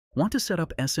Want to set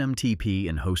up SMTP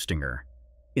in Hostinger?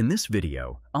 In this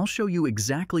video, I'll show you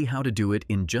exactly how to do it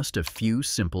in just a few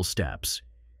simple steps.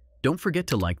 Don't forget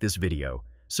to like this video,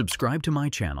 subscribe to my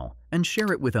channel, and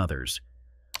share it with others.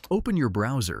 Open your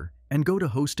browser and go to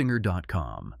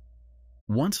hostinger.com.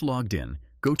 Once logged in,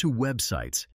 go to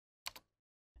Websites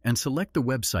and select the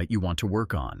website you want to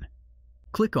work on.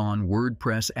 Click on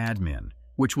WordPress Admin,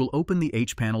 which will open the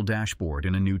hPanel dashboard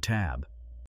in a new tab.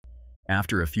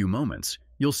 After a few moments,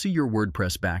 you'll see your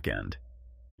WordPress backend.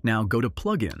 Now go to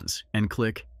Plugins and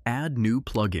click Add New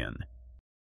Plugin.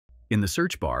 In the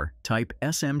search bar, type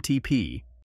SMTP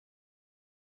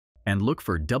and look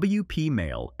for WP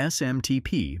Mail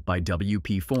SMTP by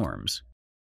WP Forms.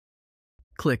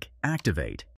 Click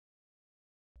Activate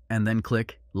and then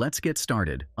click Let's Get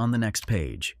Started on the next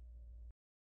page.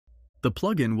 The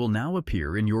plugin will now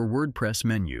appear in your WordPress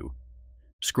menu.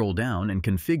 Scroll down and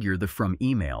configure the From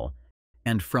Email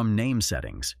and From Name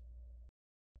settings.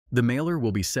 The mailer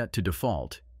will be set to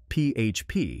default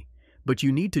PHP, but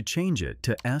you need to change it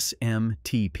to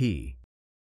SMTP.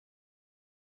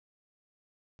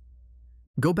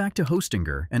 Go back to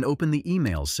Hostinger and open the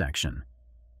Emails section.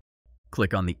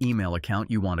 Click on the email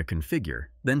account you want to configure,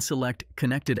 then select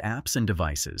Connected Apps and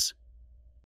Devices.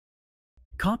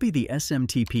 Copy the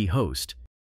SMTP host,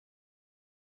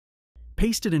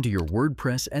 paste it into your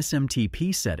WordPress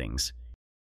SMTP settings,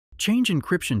 change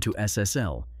encryption to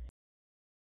SSL,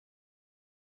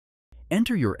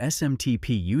 enter your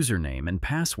SMTP username and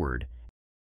password,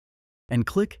 and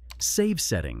click Save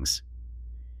Settings.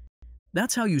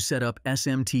 That's how you set up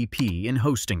SMTP in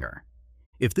Hostinger.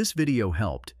 If this video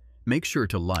helped, make sure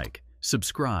to like,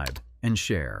 subscribe, and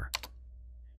share.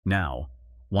 Now,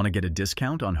 want to get a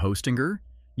discount on Hostinger?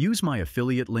 Use my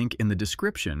affiliate link in the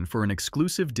description for an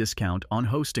exclusive discount on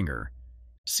Hostinger.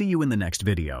 See you in the next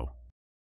video.